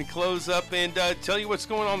back in, close up, and tell you what's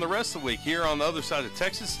going on the rest of the week here on the other side of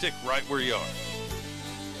Texas. Stick right where you are.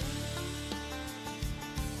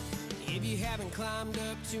 If you haven't climbed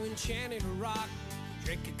up to Enchanted Rock,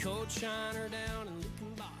 drink a cold shiner down and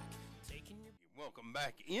looking back. Welcome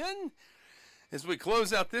back in. As we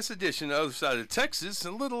close out this edition of the Other Side of Texas,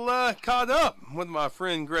 a little caught up with my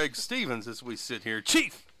friend Greg Stevens as we sit here.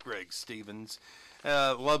 Chief Greg Stevens,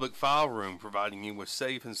 Lubbock File Room, providing you with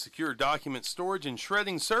safe and secure document storage and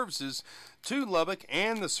shredding services to Lubbock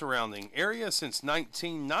and the surrounding area since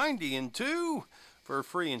 1992. For a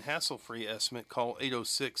free and hassle-free estimate, call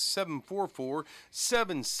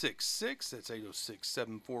 806-744-7666. That's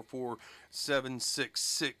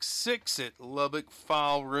 806-744-7666 at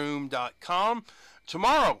LubbockFileRoom.com.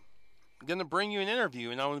 Tomorrow, I'm going to bring you an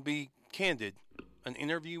interview, and I want to be candid, an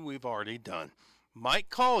interview we've already done.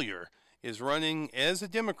 Mike Collier is running as a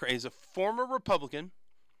Democrat. He's a former Republican,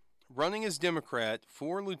 running as Democrat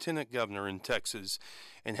for Lieutenant Governor in Texas,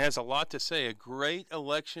 and has a lot to say. A great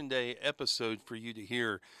Election Day episode for you to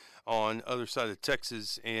hear on Other Side of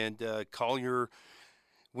Texas. And Collier,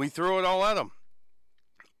 we throw it all at him,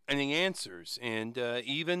 and he answers, and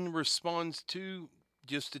even responds to,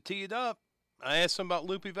 just to tee it up, I asked him about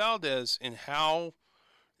Lupe Valdez and how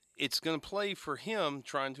it's going to play for him,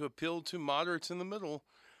 trying to appeal to moderates in the middle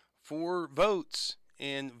for votes,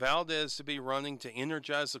 and Valdez to be running to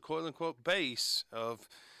energize the quote-unquote base of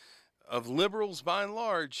liberals by and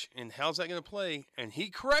large, and how's that going to play? And he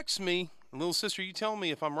corrects me. Little sister, you tell me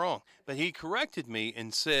if I'm wrong. But he corrected me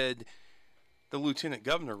and said the lieutenant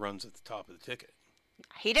governor runs at the top of the ticket.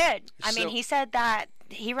 He did. I mean, he said that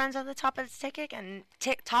he runs at the top of the ticket and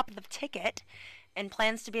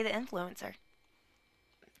plans to be the influencer.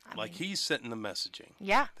 He's setting the messaging.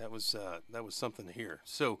 Yeah. That was something to hear.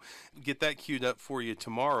 So get that queued up for you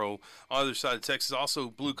tomorrow. On the other side of Texas, also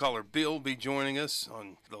Blue Collar Bill will be joining us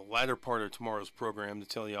on the latter part of tomorrow's program to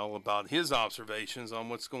tell you all about his observations on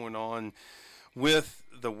what's going on with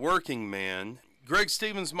the working man. Greg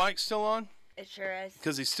Stevens' mic still on? It sure is.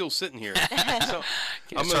 Because he's still sitting here. So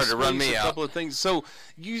I'm going to run me out. A couple of things. So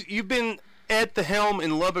you've been at the helm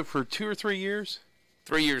in Lubbock for 2 or 3 years?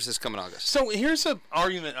 3 years this coming August. So here's an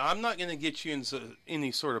argument. I'm not going to get you into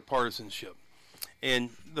any sort of partisanship. And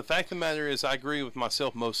the fact of the matter is I agree with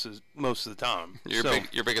myself most of the time. You're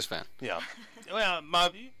your biggest fan. Yeah. Well,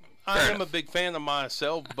 I am a big fan of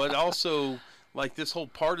myself, but also like this whole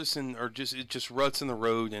partisan it just ruts in the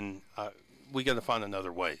road, and we got to find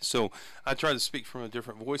another way. So I try to speak from a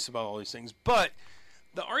different voice about all these things. But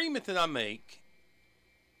the argument that I make,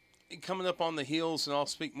 coming up on the heels, and I'll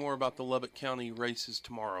speak more about the Lubbock County races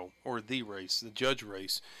tomorrow, or the race, the judge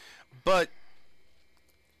race. But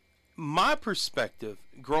my perspective,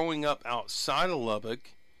 growing up outside of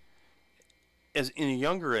Lubbock, as in a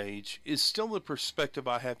younger age, is still the perspective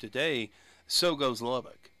I have today. So goes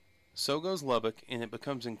Lubbock. So goes Lubbock, and it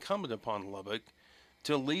becomes incumbent upon Lubbock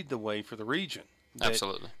to lead the way for the region.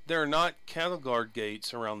 Absolutely. There are not cattle guard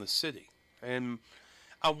gates around the city. And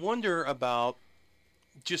I wonder about,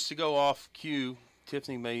 just to go off cue,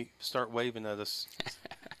 Tiffany may start waving at us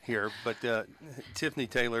here, but Tiffany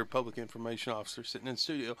Taylor, Public Information Officer, sitting in the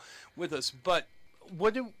studio with us. But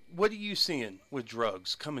what are you seeing with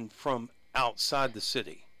drugs coming from outside the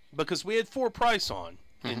city? Because we had Ford Price on,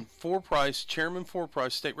 and Ford Price, Chairman Ford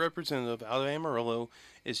Price, State Representative out of Amarillo,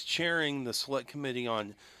 is chairing the Select Committee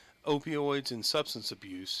on Opioids and Substance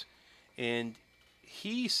Abuse, and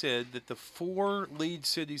he said that the 4 lead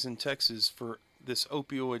cities in Texas for this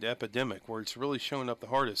opioid epidemic, where it's really showing up the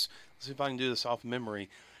hardest, let's see if I can do this off memory,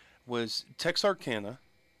 was Texarkana,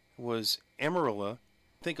 was Amarillo,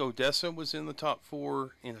 I think Odessa was in the top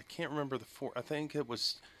 4, and I can't remember the 4, I think it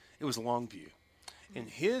was Longview. And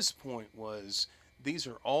his point was, these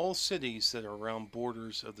are all cities that are around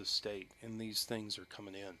borders of the state, and these things are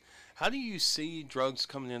coming in. How do you see drugs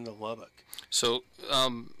coming into Lubbock? So,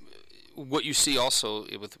 what you see also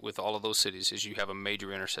with all of those cities is you have a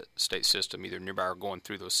major interstate system either nearby or going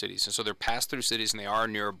through those cities. And so they're pass-through cities, and they are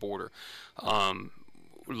near a border.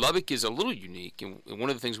 Lubbock is a little unique, and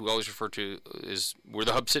one of the things we always refer to is we're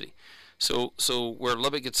the hub city. So where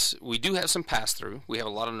Lubbock gets, we do have some pass-through. We have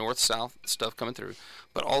a lot of north-south stuff coming through.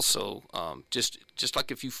 But also, just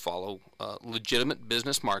like if you follow legitimate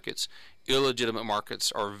business markets, illegitimate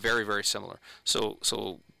markets are very, very similar. So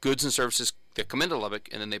goods and services that come into Lubbock,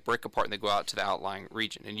 and then they break apart and they go out to the outlying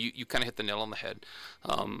region. And you kind of hit the nail on the head.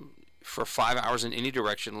 for 5 hours in any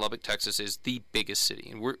direction, Lubbock, Texas is the biggest city,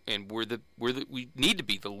 and we need to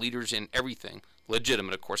be the leaders in everything.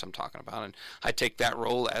 Legitimate, of course, I'm talking about, and I take that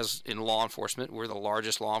role as in law enforcement. We're the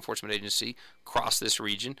largest law enforcement agency across this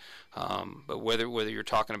region. But whether you're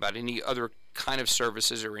talking about any other kind of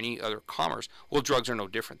services or any other commerce, well, drugs are no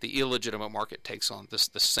different. The illegitimate market takes on the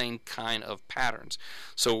same kind of patterns.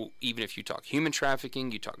 So even if you talk human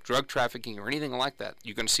trafficking, you talk drug trafficking, or anything like that,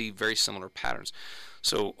 you're going to see very similar patterns.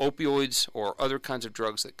 So opioids or other kinds of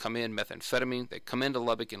drugs that come in, methamphetamine, they come into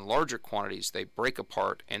Lubbock in larger quantities, they break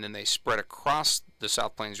apart, and then they spread across the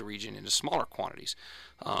South Plains region into smaller quantities.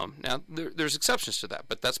 Now, there's exceptions to that,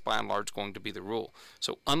 but that's by and large going to be the rule.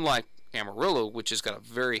 So unlike Amarillo, which has got a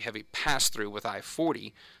very heavy pass-through with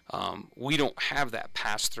I-40, we don't have that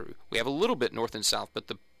pass-through. We have a little bit north and south, but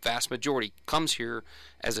the vast majority comes here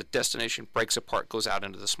as a destination, breaks apart, goes out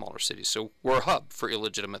into the smaller cities. So we're a hub for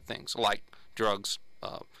illegitimate things like drugs,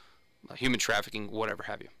 human trafficking, whatever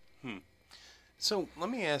have you. So let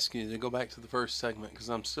me ask you to go back to the first segment, because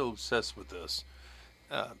I'm still obsessed with this.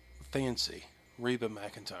 Fancy, Reba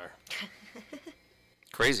McEntire.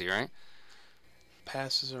 Crazy, right?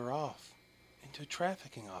 Passes her off into a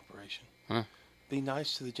trafficking operation. Huh. Be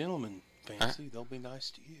nice to the gentleman, Fancy. They'll be nice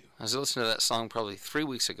to you. I was listening to that song probably 3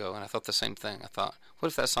 weeks ago, and I thought the same thing. I thought, what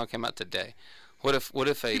if that song came out today? What if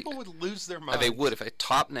people would lose their minds? They would if a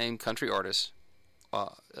top-name country artist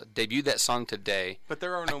debuted that song today. But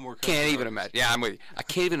there are no more. Can't even imagine. Yeah, I'm with you. I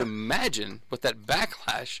can't even imagine what that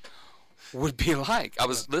backlash would be like. I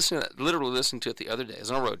was literally listening to it the other day. I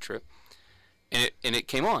was on a road trip, and it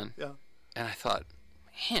came on. Yeah. And I thought,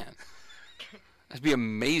 man, it'd be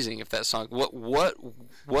amazing if that song.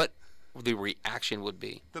 What the reaction would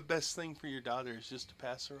be. The best thing for your daughter is just to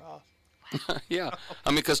pass her off. Yeah,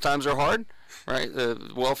 I mean, because times are hard, right?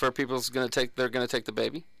 The welfare people's they're gonna take the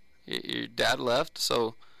baby. Your dad left,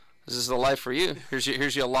 so this is the life for you.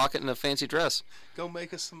 Here's your locket and a fancy dress. Go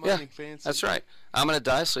make us some money, Fancy. That's right. I'm gonna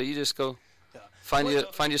die, so you just go find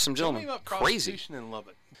you some gentlemen. Tell me about Crazy. prostitution in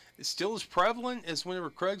Lubbock. It's still as prevalent as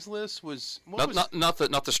whenever Craigslist was. Not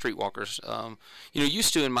the streetwalkers.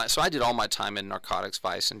 Used to so I did all my time in narcotics,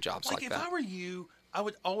 vice, and jobs like that. If I were you, I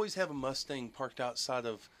would always have a Mustang parked outside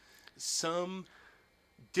of some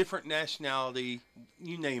different nationality,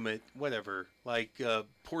 you name it, whatever, like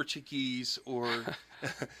Portuguese or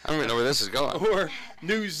I don't even know where this is going. Or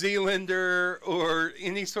New Zealander or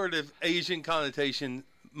any sort of Asian connotation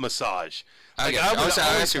massage. I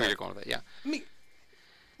see where you're going with that. Yeah. I mean,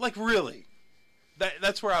 like really.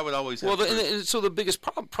 That's where I would always have. Well, so the biggest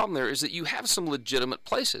problem there is that you have some legitimate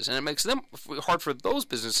places, and it makes them hard for those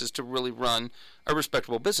businesses to really run a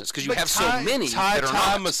respectable business because you have so many that are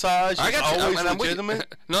not. Massage is always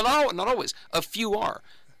legitimate? No, not always. A few are,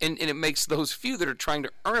 and it makes those few that are trying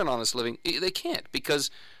to earn an honest living, they can't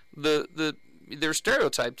because they're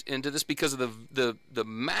stereotyped into this because of the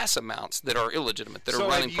mass amounts that are illegitimate that are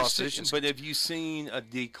running prostitution. But have you seen a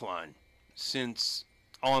decline since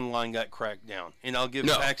online got cracked down? And I'll give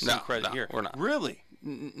Paxton credit here. We're not. Really?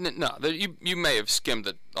 No. You may have skimmed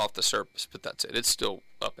it off the surface, but that's it. It's still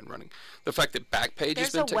up and running. The fact that Backpage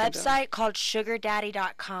has been taken down. There's a website called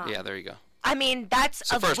SugarDaddy.com. Yeah, there you go. I mean, that's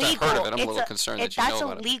it's the first I've heard of it. I'm a little concerned that you know about it.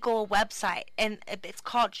 That's a legal website, and it's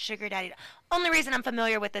called Sugar Daddy. Only reason I'm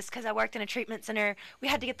familiar with this because I worked in a treatment center. We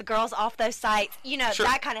had to get the girls off those sites, Sure.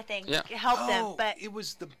 that kind of thing. Yeah. Help them. But it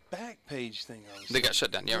was the Backpage thing. They got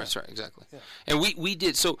shut down. Yeah, that's right, exactly. Yeah. And we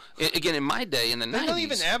did. So again, in my day, in the 90s, they don't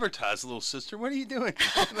even advertise, little sister. What are you doing?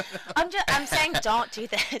 I'm saying don't do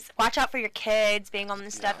this. Watch out for your kids being on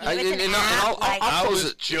this stuff. I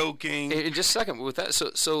was joking. Just a second with that.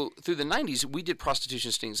 So through the 90s, we did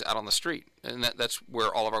prostitution stings out on the street, and that's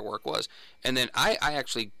where all of our work was. And then I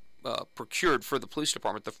actually procured for the police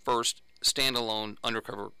department the first standalone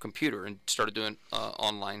undercover computer and started doing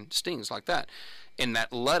online stings like that. And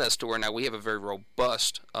that led us to where now we have a very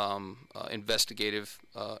robust investigative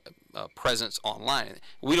presence online.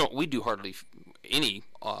 We do hardly any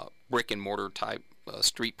brick and mortar type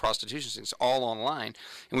street prostitution things, all online,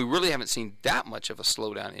 and we really haven't seen that much of a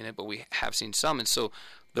slowdown in it, but we have seen some. And so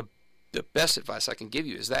the best advice I can give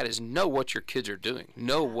you is know what your kids are doing.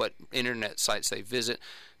 Know what internet sites they visit.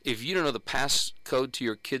 If you don't know the passcode to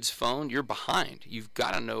your kid's phone, you're behind. You've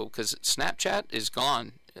got to know because Snapchat is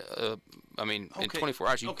gone. In 24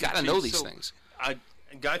 hours, you've got to know these things. I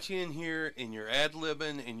got you in here, and you're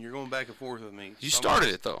ad-libbing, and you're going back and forth with me. You started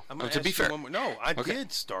it, though. To be fair. No, I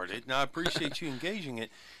did start it, and I appreciate you engaging it.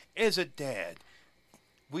 As a dad,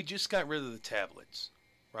 we just got rid of the tablets.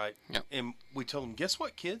 Right? Yep. And we told them, guess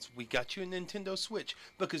what, kids? We got you a Nintendo Switch.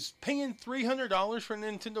 Because paying $300 for a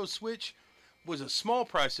Nintendo Switch was a small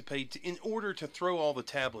price to pay in order to throw all the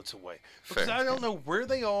tablets away. Because Fair. I don't know where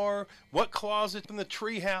they are, what closet in the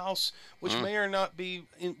treehouse, which may or not be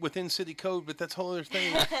within city code, but that's a whole other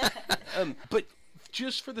thing. But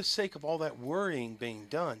just for the sake of all that worrying being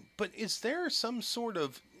done. But is there some sort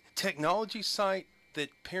of technology site that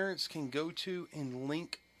parents can go to and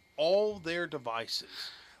link all their devices?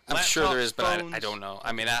 I'm sure there is, but phones? I don't know.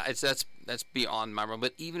 I mean, that's beyond my realm.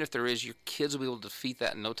 But even if there is, your kids will be able to defeat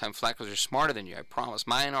that in no time flat because they're smarter than you. I promise.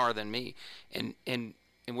 Mine are than me. And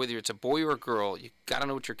whether it's a boy or a girl, you got to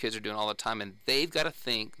know what your kids are doing all the time, and they've got to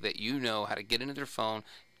think that you know how to get into their phone,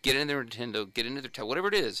 get into their Nintendo, get into their whatever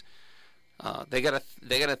it is. They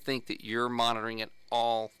gotta think that you're monitoring it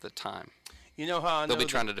all the time. You know how I know they'll be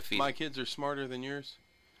trying to defeat my kids are smarter than yours?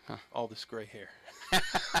 Huh. All this gray hair.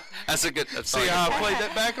 That's a good. See how I played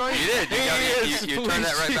that back on you? You did. You turned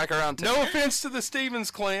that right back around. To no offense to the Stevens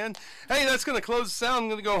clan. Hey, that's going to close us out. I'm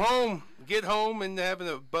going to go home, get home, and have an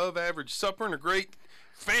above-average supper and a great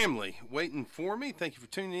family waiting for me. Thank you for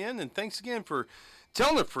tuning in, and thanks again for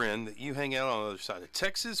telling a friend that you hang out on the other side of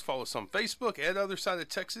Texas. Follow us on Facebook at Other Side of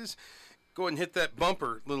Texas. Go ahead and hit that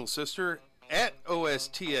bumper, little sister, at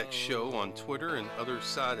OSTX Show on Twitter and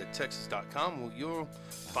OtherSideOfTexas.com. Well, you'll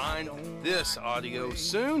find this audio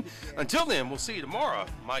soon. Until then, we'll see you tomorrow.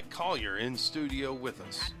 Mike Collier in studio with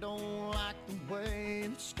us. I don't like the way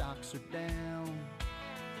the stocks are down.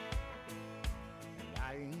 And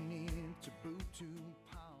I ain't into Bluetooth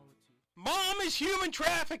politics. Mom is human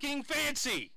trafficking fancy.